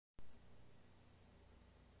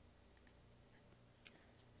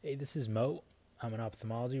Hey, this is Mo. I'm an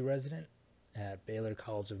ophthalmology resident at Baylor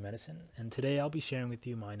College of Medicine, and today I'll be sharing with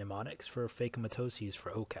you my mnemonics for phacomatoses for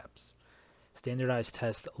OKAPs. Standardized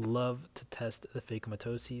tests love to test the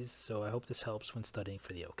phacomatoses, so I hope this helps when studying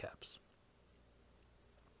for the OKAPs.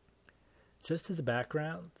 Just as a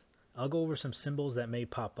background, I'll go over some symbols that may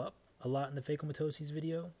pop up a lot in the phacomatoses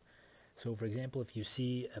video. So for example, if you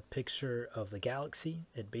see a picture of the galaxy,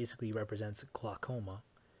 it basically represents glaucoma.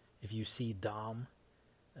 If you see Dom,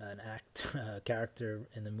 an character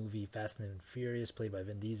in the movie Fast and Furious played by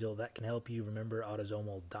Vin Diesel, that can help you remember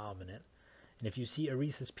autosomal dominant. And if you see a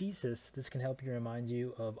rhesus pieces, this can help you remind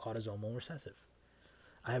you of autosomal recessive.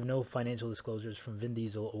 I have no financial disclosures from Vin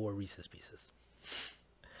Diesel or rhesus pieces.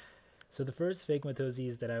 So the first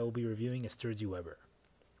phacomatoses that I will be reviewing is Sturge-WEBer,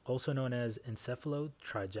 also known as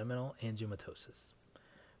encephalotrigeminal angiomatosis.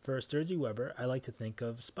 For Sturge-WEBer, I like to think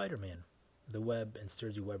of Spider-Man. The web in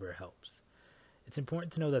Sturge-WEBer helps. It's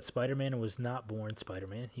important to know that Spider-Man was not born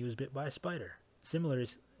Spider-Man, he was bit by a spider. Similarly,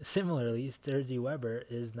 Sturge-WEBer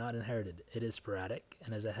is not inherited. It is sporadic,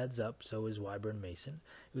 and as a heads up, so is Wyburn Mason,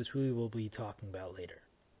 which we will be talking about later.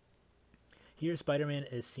 Here, Spider-Man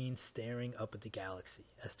is seen staring up at the galaxy,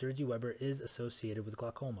 as Sturge-WEBer is associated with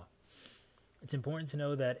glaucoma. It's important to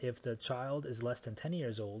know that if the child is less than 10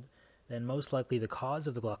 years old, then most likely the cause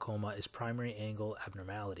of the glaucoma is primary angle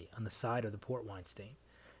abnormality on the side of the port wine stain.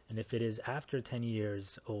 And if it is after 10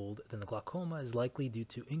 years old, then the glaucoma is likely due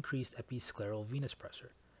to increased episcleral venous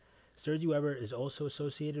pressure. Sturge-WEBer is also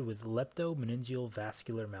associated with leptomeningeal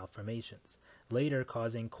vascular malformations, later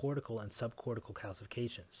causing cortical and subcortical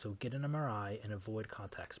calcification, so get an MRI and avoid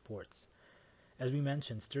contact sports. As we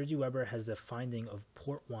mentioned, Sturge-WEBer has the finding of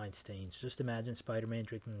port wine stains. Just imagine Spider-Man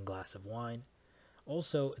drinking a glass of wine.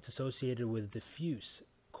 Also, it's associated with diffuse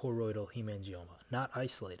choroidal hemangioma, not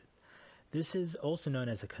isolated. This is also known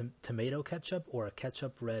as a tomato ketchup or a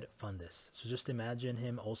ketchup red fundus. So just imagine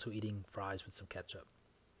him also eating fries with some ketchup.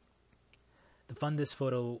 The fundus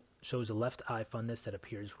photo shows a left eye fundus that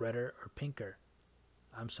appears redder or pinker.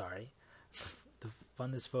 I'm sorry. The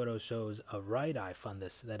fundus photo shows a right eye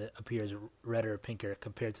fundus that appears redder or pinker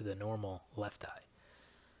compared to the normal left eye,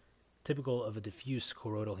 typical of a diffuse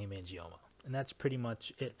choroidal hemangioma. And that's pretty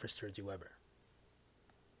much it for Sturge-WEBer.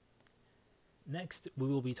 Next, we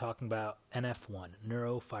will be talking about NF1,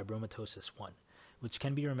 Neurofibromatosis 1, which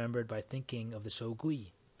can be remembered by thinking of the show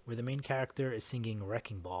Glee, where the main character is singing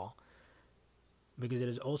Wrecking Ball, because it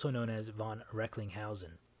is also known as von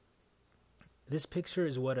Recklinghausen. This picture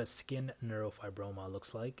is what a skin neurofibroma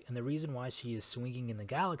looks like, and the reason why she is swinging in the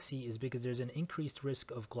galaxy is because there's an increased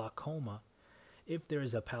risk of glaucoma if there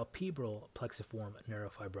is a palpebral plexiform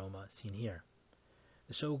neurofibroma seen here.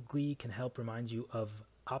 The show Glee can help remind you of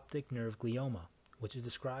optic nerve glioma, which is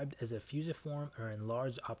described as a fusiform or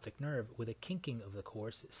enlarged optic nerve with a kinking of the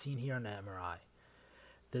course seen here on MRI.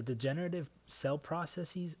 The degenerative cell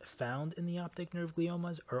processes found in the optic nerve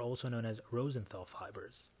gliomas are also known as Rosenthal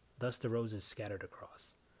fibers, thus the roses scattered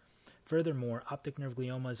across. Furthermore, optic nerve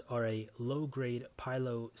gliomas are a low-grade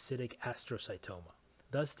pilocytic astrocytoma,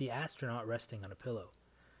 thus the astronaut resting on a pillow.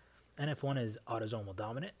 NF1 is autosomal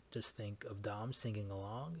dominant, just think of Dom singing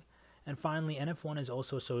along. And finally, NF1 is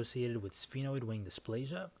also associated with sphenoid wing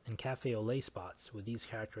dysplasia and cafe au lait spots, with these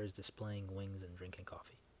characters displaying wings and drinking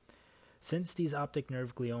coffee. Since these optic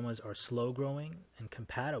nerve gliomas are slow growing and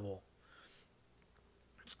compatible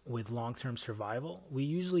with long-term survival, we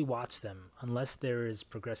usually watch them unless there is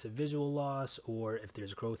progressive visual loss or if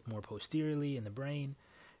there's growth more posteriorly in the brain.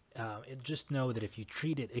 Just know that if you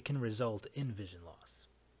treat it, it can result in vision loss.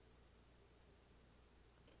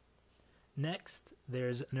 Next,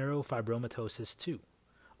 there's Neurofibromatosis 2,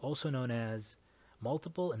 also known as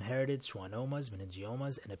multiple inherited schwannomas,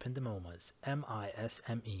 meningiomas, and ependymomas,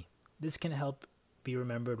 MISME. This can help be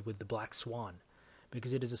remembered with the black swan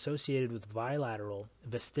because it is associated with bilateral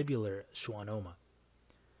vestibular schwannoma.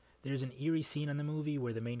 There's an eerie scene in the movie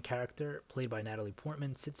where the main character, played by Natalie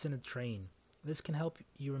Portman, sits in a train. This can help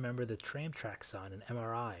you remember the tram track sign in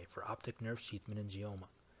MRI for optic nerve sheath meningioma.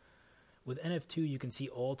 With NF2, you can see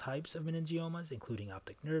all types of meningiomas, including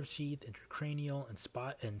optic nerve sheath, intracranial,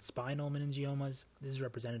 and spinal meningiomas. This is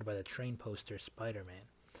represented by the train poster Spider-Man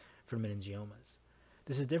for meningiomas.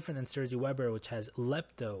 This is different than Sturge-WEBer, which has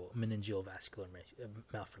leptomeningeal vascular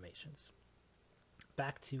malformations.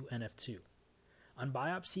 Back to NF2. On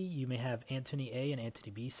biopsy, you may have Antony A and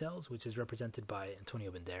Antony B cells, which is represented by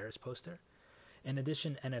Antonio Banderas' poster. In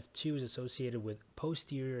addition, NF2 is associated with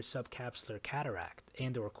posterior subcapsular cataract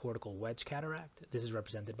and/or cortical wedge cataract. This is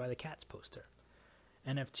represented by the CATS poster.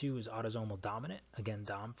 NF2 is autosomal dominant, again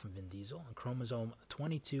Dom from Vin Diesel, and chromosome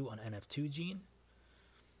 22 on NF2 gene.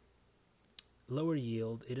 lower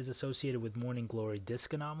yield, it is associated with morning glory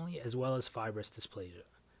disc anomaly as well as fibrous dysplasia.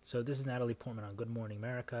 So this is Natalie Portman on Good Morning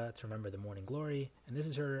America to remember the morning glory, and this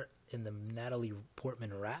is her in the Natalie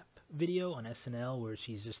Portman rap video on SNL where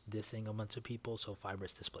she's just dissing a bunch of people, so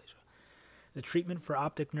fibrous dysplasia. The treatment for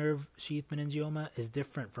optic nerve sheath meningioma is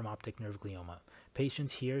different from optic nerve glioma.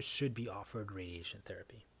 Patients here should be offered radiation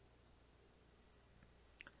therapy.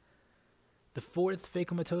 The fourth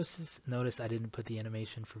phakomatosis, notice I didn't put the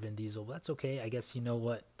animation for Vin Diesel, but that's okay. I guess you know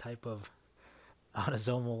what type of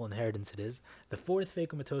autosomal inheritance it is. The fourth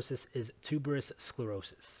phakomatosis is tuberous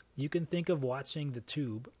sclerosis. You can think of watching the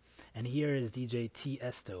tube, and here is DJ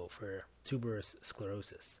Tiesto for tuberous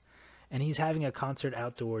sclerosis. And he's having a concert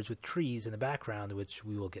outdoors with trees in the background, which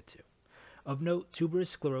we will get to. Of note, tuberous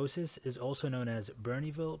sclerosis is also known as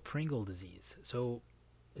Berneville-Pringle disease. So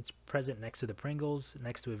it's present next to the Pringles,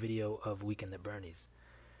 next to a video of Weekend at Bernie's.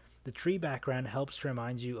 The tree background helps to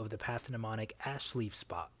remind you of the pathognomonic ash leaf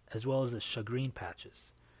spot, as well as the shagreen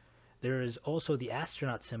patches. There is also the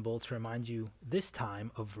astronaut symbol to remind you, this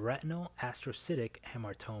time, of retinal astrocytic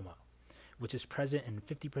hamartoma, which is present in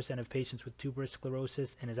 50% of patients with tuberous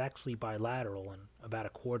sclerosis and is actually bilateral in about a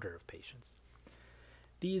quarter of patients.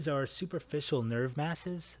 These are superficial nerve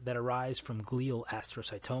masses that arise from glial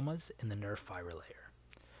astrocytomas in the nerve fiber layer.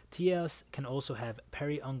 TS can also have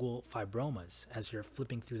periungual fibromas as you're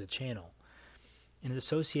flipping through the channel, and is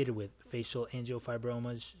associated with facial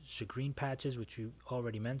angiofibromas, shagreen patches, which you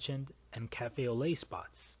already mentioned, and café au lait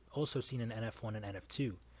spots, also seen in NF1 and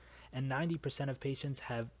NF2. And 90% of patients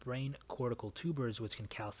have brain cortical tubers which can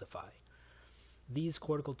calcify. These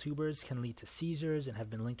cortical tubers can lead to seizures and have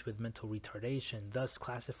been linked with mental retardation, thus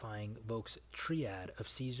classifying Vogel's triad of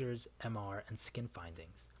seizures, MR, and skin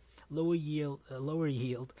findings. Lower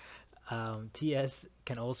yield TS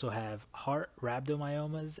can also have heart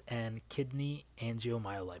rhabdomyomas and kidney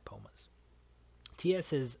angiomyolipomas.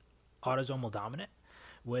 TS is autosomal dominant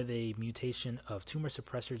with a mutation of tumor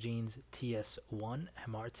suppressor genes TS1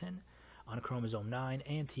 hamartin on chromosome 9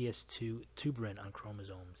 and TS2 tuberin on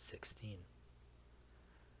chromosome 16.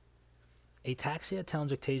 Ataxia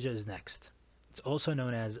Telengectasia is next. It's also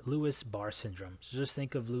known as Lewis-Barre syndrome. So just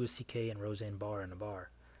think of Louis C.K. and Roseanne Barr in a bar.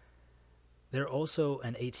 They're also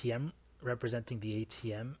an ATM representing the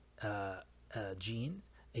ATM gene,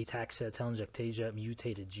 Ataxia Telengectasia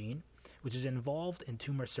mutated gene, which is involved in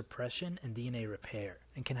tumor suppression and DNA repair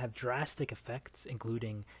and can have drastic effects,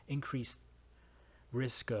 including increased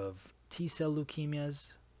risk of T-cell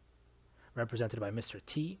leukemias, represented by Mr.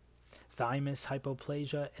 T, thymus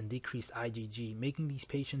hypoplasia, and decreased IgG, making these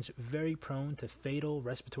patients very prone to fatal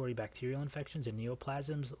respiratory bacterial infections and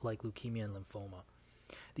neoplasms like leukemia and lymphoma.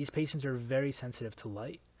 These patients are very sensitive to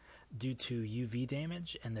light due to UV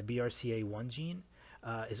damage, and the BRCA1 gene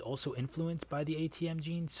is also influenced by the ATM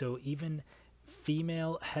gene, so even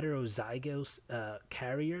female heterozygous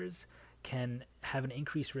carriers can have an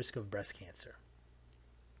increased risk of breast cancer.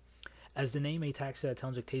 As the name Ataxia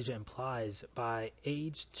Telengectasia implies, by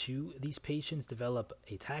age 2, these patients develop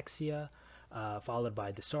ataxia, followed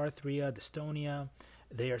by dysarthria, dystonia.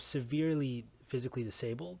 They are severely physically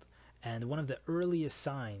disabled, and one of the earliest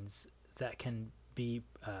signs that can be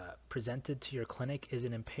presented to your clinic is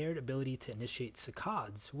an impaired ability to initiate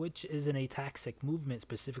saccades, which is an ataxic movement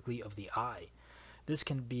specifically of the eye. This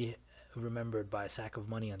can be remembered by a sack of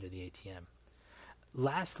money under the ATM.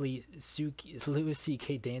 Lastly, Louis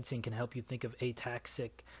C.K. dancing can help you think of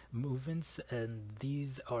ataxic movements, and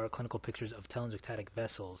these are clinical pictures of telangiectatic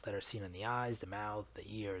vessels that are seen in the eyes, the mouth, the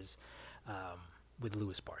ears, with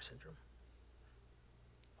Lewis-Barre syndrome.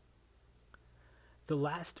 The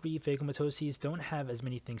last three phakomatoses don't have as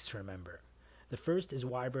many things to remember. The first is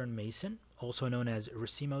Wyburn Mason, also known as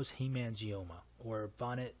racemose hemangioma, or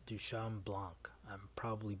bonnet Duchamp blanc. I'm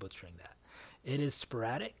probably butchering that. It is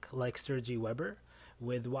sporadic, like Sturge-WEBer.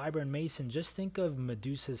 With Wyburn Mason, just think of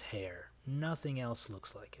Medusa's hair. Nothing else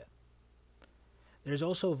looks like it. There's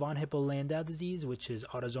also von Hippel-Lindau disease, which is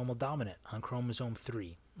autosomal dominant on chromosome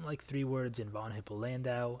 3, like 3 words in von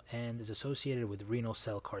Hippel-Lindau, and is associated with renal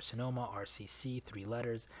cell carcinoma, RCC, 3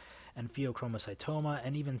 letters, and pheochromocytoma,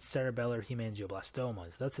 and even cerebellar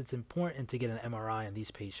hemangioblastomas. Thus, it's important to get an MRI on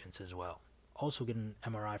these patients as well. Also get an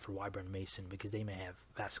MRI for Wyburn Mason because they may have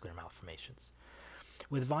vascular malformations.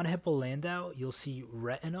 With von Hippel-Lindau, you'll see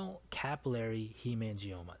retinal capillary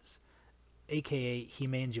hemangiomas, aka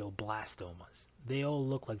hemangioblastomas. They all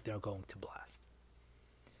look like they're going to blast.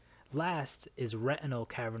 Last is retinal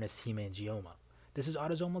cavernous hemangioma. This is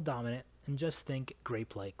autosomal dominant, and just think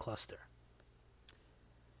grape-like cluster.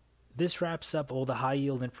 This wraps up all the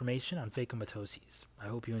high-yield information on phakomatoses. I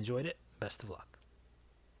hope you enjoyed it. Best of luck.